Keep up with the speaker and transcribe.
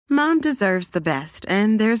Mom deserves the best,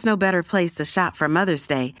 and there's no better place to shop for Mother's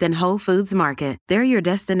Day than Whole Foods Market. They're your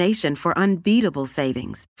destination for unbeatable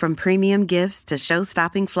savings, from premium gifts to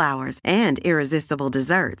show-stopping flowers and irresistible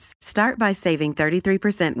desserts. Start by saving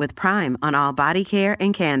 33% with Prime on all body care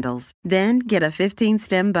and candles. Then get a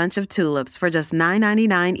 15-stem bunch of tulips for just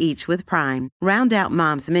 $9.99 each with Prime. Round out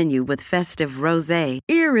Mom's menu with festive rosé,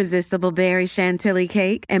 irresistible berry chantilly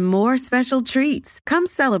cake, and more special treats. Come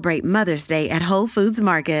celebrate Mother's Day at Whole Foods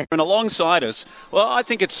Market. And alongside us, well, I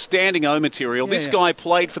think it's standing O material. This guy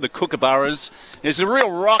played for the Kookaburras. Is a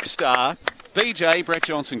real rock star. BJ, Brett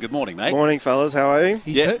Johnson, good morning, mate. Morning, fellas. How are you?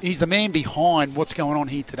 He's the man behind what's going on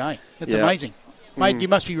here today. It's amazing. Mate, you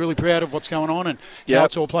must be really proud of what's going on and how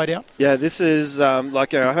it's all played out. Yeah, this is I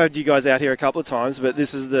heard you guys out here a couple of times, but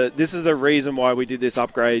this is the reason why we did this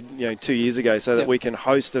upgrade 2 years ago, so that we can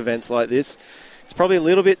host events like this. It's probably a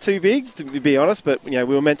little bit too big, to be honest, but we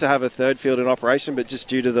were meant to have a third field in operation, but just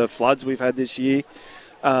due to the floods we've had this year,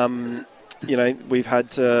 we've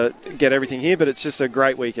had to get everything here, but it's just a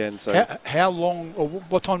great weekend. So, how long, or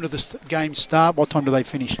what time do the games start? What time do they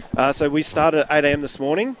finish? So we started at 8 a.m. this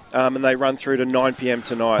morning, and they run through to 9 p.m.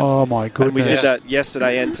 tonight. Oh, my goodness. And we did that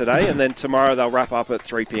yesterday and today, and then tomorrow they'll wrap up at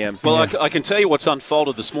 3 p.m. Well, I can tell you what's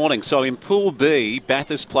unfolded this morning. So in Pool B,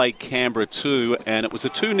 Bathurst played Canberra 2, and it was a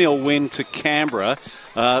 2-0 win to Canberra.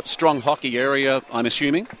 Strong hockey area, I'm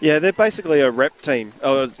assuming? Yeah, they're basically a rep team.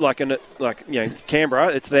 Canberra,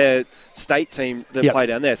 it's their state team that play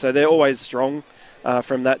down there. So they're always strong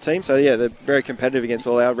from that team. So, they're very competitive against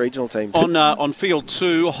all our regional teams. On Field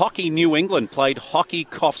 2, Hockey New England played Hockey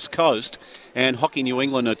Coffs Coast, and Hockey New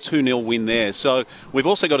England a 2-0 win there. So we've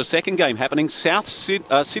also got a second game happening,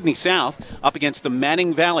 Sydney South up against the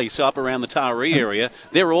Manning Valley, so up around the Taree area.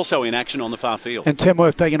 They're also in action on the far field. And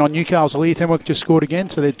Tamworth taking on Newcastle here. Tamworth just scored again,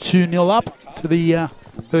 so they're 2-0 up to the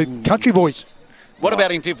Country Boys. What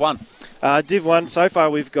about in Div 1? Div 1, so far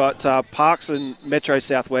we've got Parks and Metro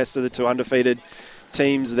Southwest are the two undefeated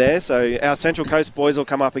teams there. So our Central Coast boys will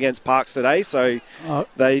come up against Parks today, so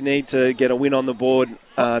they need to get a win on the board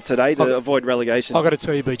today to avoid relegation. I've got to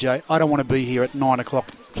tell you, BJ, I don't want to be here at 9 o'clock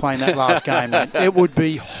playing that last game. Mate. It would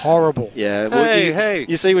be horrible. Yeah, well,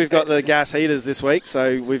 you see we've got the gas heaters this week,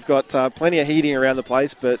 so we've got plenty of heating around the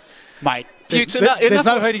place, but... Mate, there's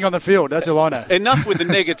no heating on the field, that's all I know. Enough with the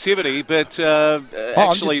negativity, but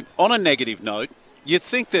actually, on a negative note, you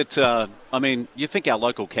think that, you think our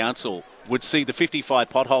local council would see the 55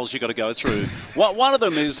 potholes you've got to go through. One of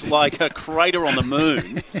them is like a crater on the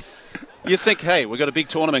moon. You think, hey, we've got a big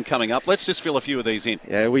tournament coming up. Let's just fill a few of these in.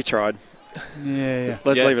 Yeah, we tried. Yeah.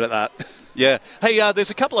 Let's leave it at that. Yeah. Hey,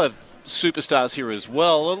 there's a couple of superstars here as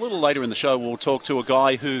well. A little later in the show, we'll talk to a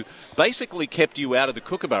guy who basically kept you out of the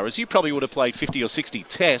Kookaburras. You probably would have played 50 or 60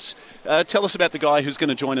 tests. Tell us about the guy who's going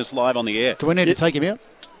to join us live on the air. Do we need to take him out?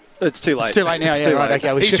 It's too late. It's too late now.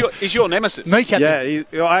 Okay. He's your nemesis. Me, Captain.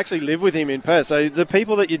 Yeah, I actually live with him in Perth. So the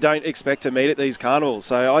people that you don't expect to meet at these carnivals.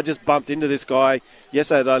 So I just bumped into this guy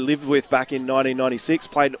yesterday that I lived with back in 1996,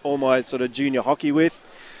 played all my sort of junior hockey with,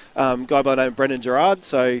 guy by the name of Brendan Gerard.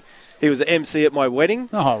 So he was the MC at my wedding.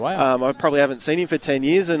 Oh, wow. I probably haven't seen him for 10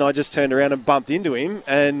 years, and I just turned around and bumped into him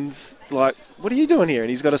and, what are you doing here? And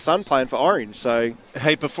he's got a son playing for Orange. So,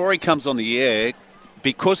 hey, before he comes on the air,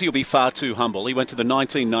 because he'll be far too humble, he went to the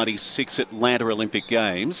 1996 Atlanta Olympic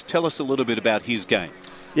Games. Tell us a little bit about his game.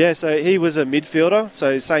 Yeah, so he was a midfielder,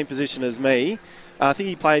 so same position as me. I think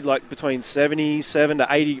he played between 77 to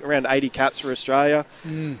 80, around 80 caps for Australia.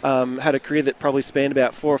 Had a career that probably spanned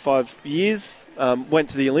about 4 or 5 years. Went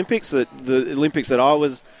to the Olympics, the Olympics that I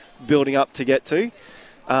was building up to get to.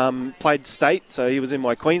 Played state, so he was in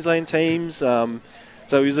my Queensland teams. So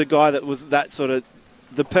he was a guy that was that sort of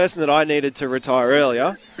the person that I needed to retire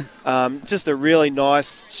earlier. Just a really nice,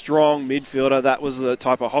 strong midfielder. That was the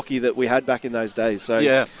type of hockey that we had back in those days. So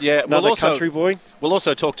yeah. Another country boy. We'll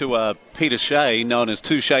also talk to Peter Shea, known as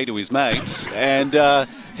Touche to his mates, and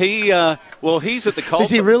he's at the Cold. Is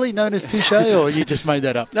he really known as Touche, or you just made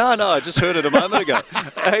that up? No, I just heard it a moment ago.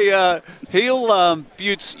 Hey,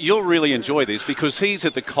 Butts, you'll really enjoy this because he's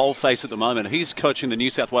at the coalface at the moment. He's coaching the New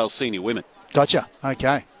South Wales senior women. Gotcha.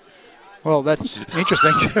 Okay. Well, that's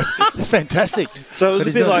interesting. Fantastic. So it was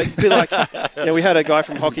a bit like we had a guy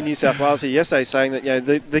from Hockey New South Wales here yesterday saying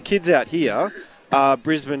that the kids out here are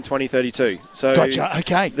Brisbane 2032. So gotcha.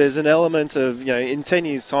 Okay. There's an element of in 10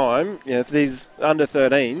 years' time, if these under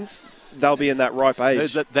 13s, they'll be in that ripe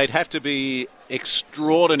age. They'd have to be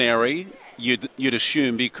extraordinary, you'd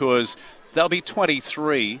assume, because they'll be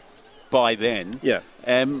 23 by then. Yeah.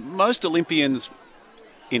 And most Olympians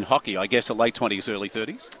in hockey? I guess the late 20s, early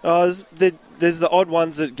 30s? There's the odd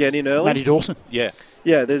ones that get in early. Matty Dawson. Yeah.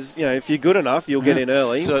 Yeah, there's if you're good enough, you'll get in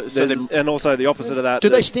early. And also the opposite of that. Do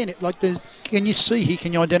they stand it? Like, can you see here?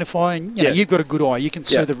 Can you identify? And you've got a good eye. You can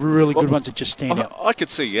see the really good ones that just stand out. I could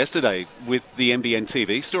see yesterday with the NBN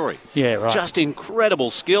TV story. Yeah, right. Just incredible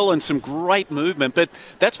skill and some great movement. But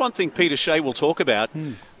that's one thing Peter Shea will talk about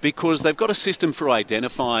because they've got a system for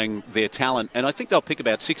identifying their talent. And I think they'll pick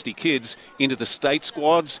about 60 kids into the state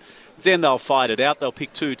squads. Then they'll fight it out. They'll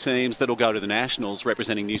pick 2 teams that'll go to the Nationals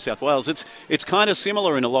representing New South Wales. It's kind of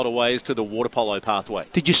similar in a lot of ways to the water polo pathway.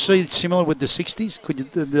 Did you see similar with the 60s?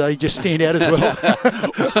 Did they just stand out as well?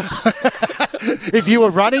 If you were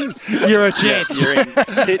running, you're a chance. You're in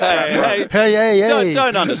hey.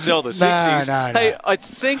 Don't undersell the 60s. No. Hey, I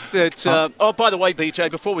think that... by the way, BJ,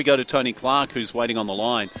 before we go to Tony Clark, who's waiting on the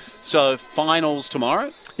line, so finals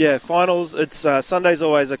tomorrow? Yeah, finals. It's Sunday's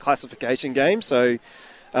always a classification game, so...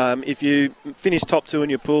 if you finish top 2 in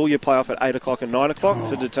your pool, you play off at 8 o'clock and 9 o'clock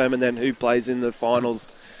to determine then who plays in the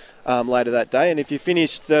finals later that day. And if you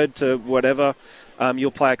finish third to whatever, you'll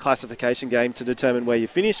play a classification game to determine where you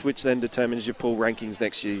finish, which then determines your pool rankings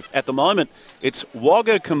next year. At the moment, it's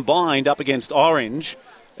Wagga combined up against Orange,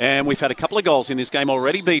 and we've had a couple of goals in this game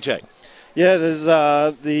already, BJ. Yeah, there's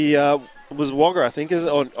was Wagga, I think,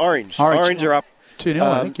 or Orange. Orange are up 2-0,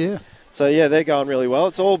 I think, yeah. So, yeah, they're going really well.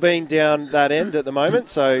 It's all been down that end at the moment,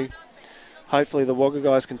 so hopefully the Wagga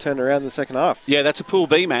guys can turn around in the second half. Yeah, that's a Pool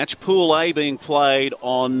B match. Pool A being played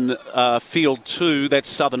on Field 2. That's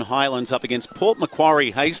Southern Highlands up against Port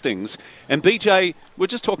Macquarie Hastings. And, BJ, we're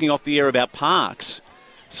just talking off the air about Parks.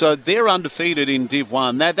 So they're undefeated in Div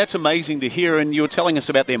 1. That's amazing to hear, and you were telling us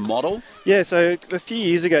about their model. Yeah, so a few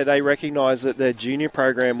years ago they recognised that their junior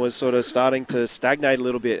program was sort of starting to stagnate a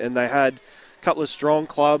little bit, and they had a couple of strong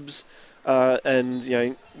clubs,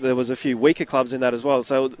 and there was a few weaker clubs in that as well.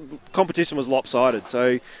 So competition was lopsided.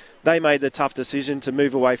 So they made the tough decision to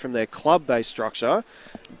move away from their club-based structure,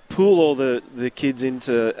 pool all the kids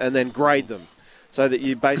into, and then grade them. So that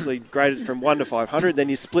you basically graded from 1 to 500, then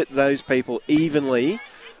you split those people evenly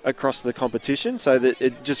across the competition, so that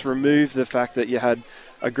it just removed the fact that you had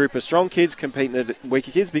a group of strong kids competing at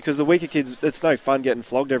weaker kids, because the weaker kids, it's no fun getting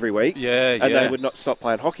flogged every week. And they would not stop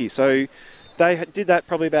playing hockey. So they did that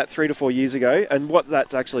probably about 3 to 4 years ago, and what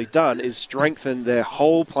that's actually done is strengthened their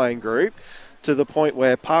whole playing group to the point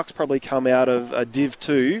where Parks probably come out of a Div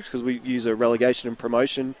 2, because we use a relegation and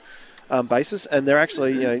promotion basis, and they're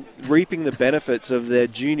actually reaping the benefits of their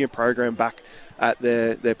junior program back at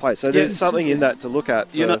their place. So there's something in that to look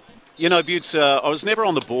at. Butts, I was never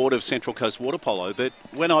on the board of Central Coast Water Polo, but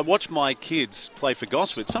when I watch my kids play for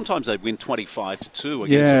Gosford, sometimes they win 25-2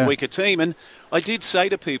 against a weaker team. And I did say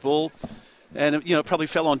to people, and it probably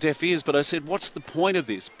fell on deaf ears, but I said, what's the point of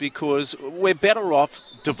this? Because we're better off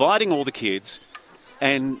dividing all the kids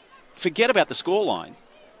and forget about the scoreline.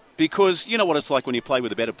 Because you know what it's like when you play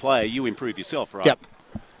with a better player, you improve yourself, right? Yep.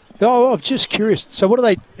 Oh, I'm just curious. So what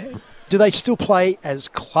do they still play as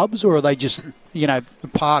clubs, or are they just,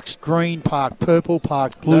 Parks green, Park purple,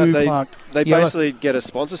 Park blue, Park They yellow? Basically get a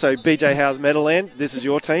sponsor. So BJ Howe's Meadowland, this is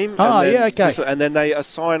your team. Okay. And then they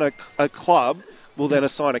assign a club, will then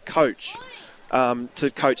assign a coach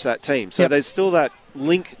to coach that team. So there's still that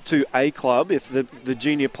link to a club if the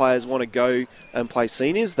junior players want to go and play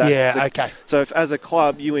seniors. So if as a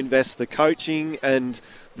club you invest the coaching and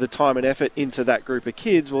the time and effort into that group of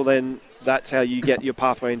kids, well then that's how you get your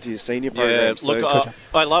pathway into your senior program.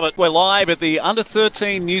 I love it. We're live at the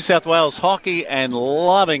Under-13 New South Wales Hockey and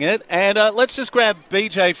loving it. And let's just grab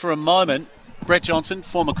BJ for a moment. Brett Johnson,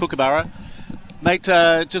 former Kookaburra. Mate,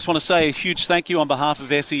 just want to say a huge thank you on behalf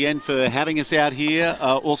of SEN for having us out here.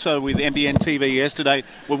 Also with NBN TV yesterday.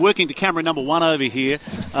 We're working to camera number 1 over here.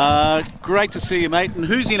 Great to see you, mate. And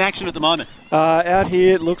who's in action at the moment? Out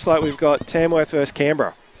here, it looks like we've got Tamworth versus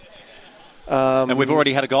Canberra. And we've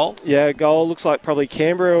already had a goal? Yeah, goal. Looks like probably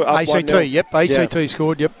Canberra up ACT, 1-0. ACT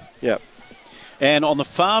scored, Yep. And on the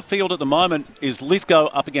far field at the moment is Lithgow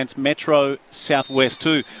up against Metro Southwest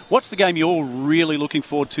 2. What's the game you're really looking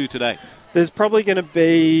forward to today? There's probably going to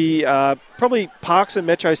be Parks and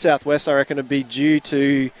Metro Southwest, I reckon, to be due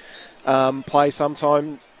to play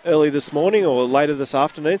sometime early this morning or later this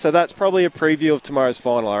afternoon. So that's probably a preview of tomorrow's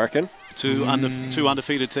final, I reckon. Two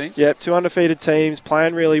undefeated teams? Yep, 2 undefeated teams,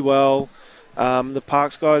 playing really well. The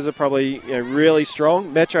Parks guys are probably really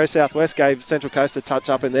strong. Metro Southwest gave Central Coast a touch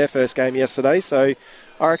up in their first game yesterday, so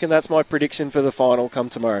I reckon that's my prediction for the final come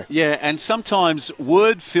tomorrow. Yeah, and sometimes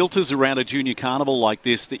word filters around a junior carnival like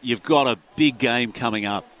this that you've got a big game coming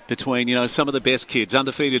up between some of the best kids,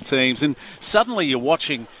 undefeated teams, and suddenly you're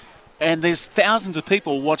watching And there's thousands of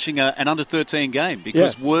people watching an under-13 game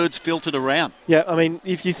because words filtered around. Yeah, I mean,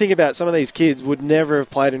 if you think about some of these kids would never have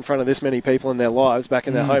played in front of this many people in their lives back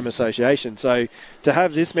in their home association. So to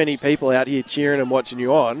have this many people out here cheering and watching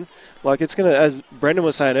you on, like it's going to, as Brendan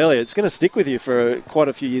was saying earlier, it's going to stick with you for quite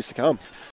a few years to come.